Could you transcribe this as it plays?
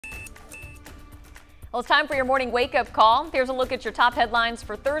Well, it's time for your morning wake-up call. Here's a look at your top headlines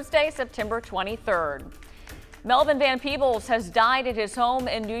for Thursday, September 23rd. Melvin Van Peebles has died at his home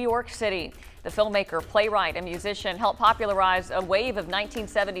in New York City. The filmmaker, playwright, and musician helped popularize a wave of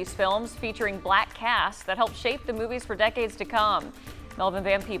 1970s films featuring black casts that helped shape the movies for decades to come. Melvin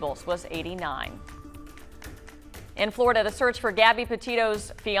Van Peebles was 89. In Florida, the search for Gabby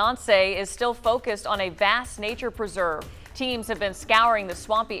Petito's fiance is still focused on a vast nature preserve. Teams have been scouring the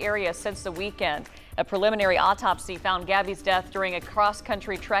swampy area since the weekend. A preliminary autopsy found Gabby's death during a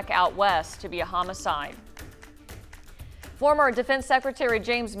cross-country trek out west to be a homicide. Former Defense Secretary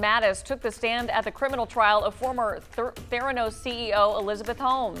James Mattis took the stand at the criminal trial of former Theranos CEO Elizabeth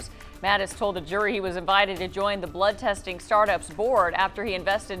Holmes. Mattis told the jury he was invited to join the blood testing startup's board after he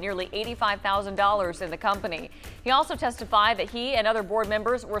invested nearly $85,000 in the company. He also testified that he and other board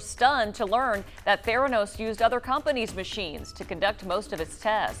members were stunned to learn that Theranos used other companies' machines to conduct most of its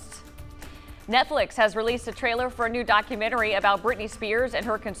tests. Netflix has released a trailer for a new documentary about Britney Spears and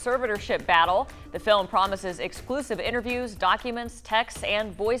her conservatorship battle. The film promises exclusive interviews, documents, texts,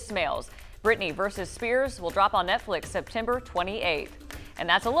 and voicemails. Britney versus Spears will drop on Netflix September 28th. And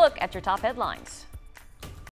that's a look at your top headlines.